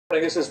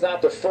This is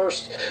not the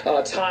first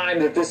time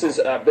that this has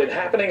been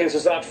happening. This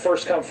is not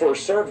first come,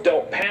 first served.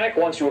 Don't panic.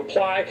 Once you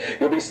apply,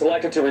 you'll be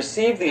selected to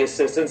receive the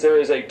assistance. There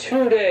is a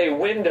 2-day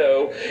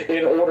window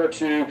in order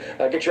to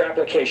get your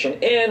application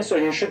in, so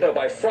you should know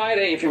by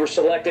Friday if you were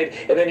selected,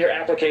 and then your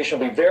application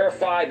will be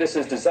verified. This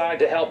is designed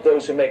to help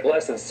those who make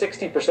less than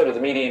 60% of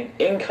the median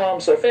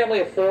income. So a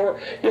family of 4,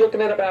 you're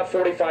looking at about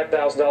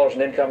 $45,000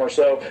 in income or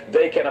so.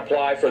 They can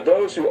apply. For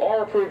those who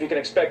are approved, you can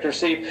expect to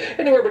receive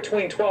anywhere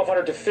between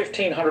 $1,200 to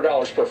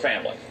 $1,500 per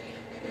family.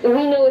 We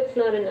know it's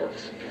not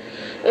enough,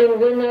 and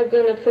we're not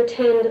going to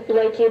pretend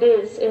like it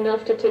is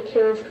enough to take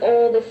care of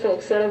all the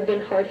folks that have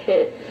been hard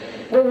hit.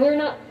 But we're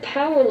not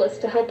powerless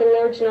to help a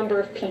large number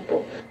of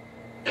people.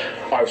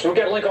 All right, so we've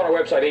got a link on our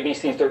website,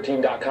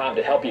 abc13.com,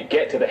 to help you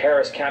get to the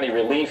Harris County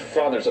Relief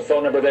Fund. There's a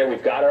phone number there.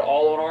 We've got it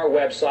all on our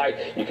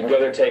website. You can go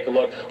there, take a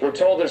look. We're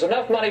told there's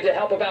enough money to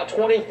help about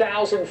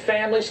 20,000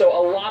 families, so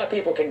a lot of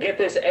people can get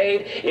this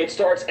aid. It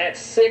starts at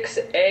 6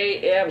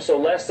 a.m., so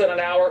less than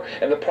an hour,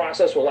 and the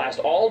process will last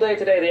all day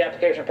today, the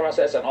application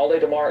process, and all day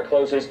tomorrow. It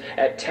closes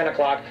at 10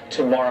 o'clock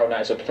tomorrow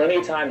night, so plenty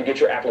of time to get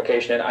your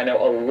application in. I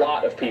know a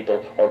lot of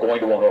people are going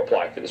to want to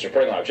apply for this.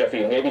 Reporting live, Jeff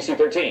Ealing, ABC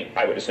 13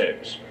 Eyewitness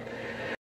News.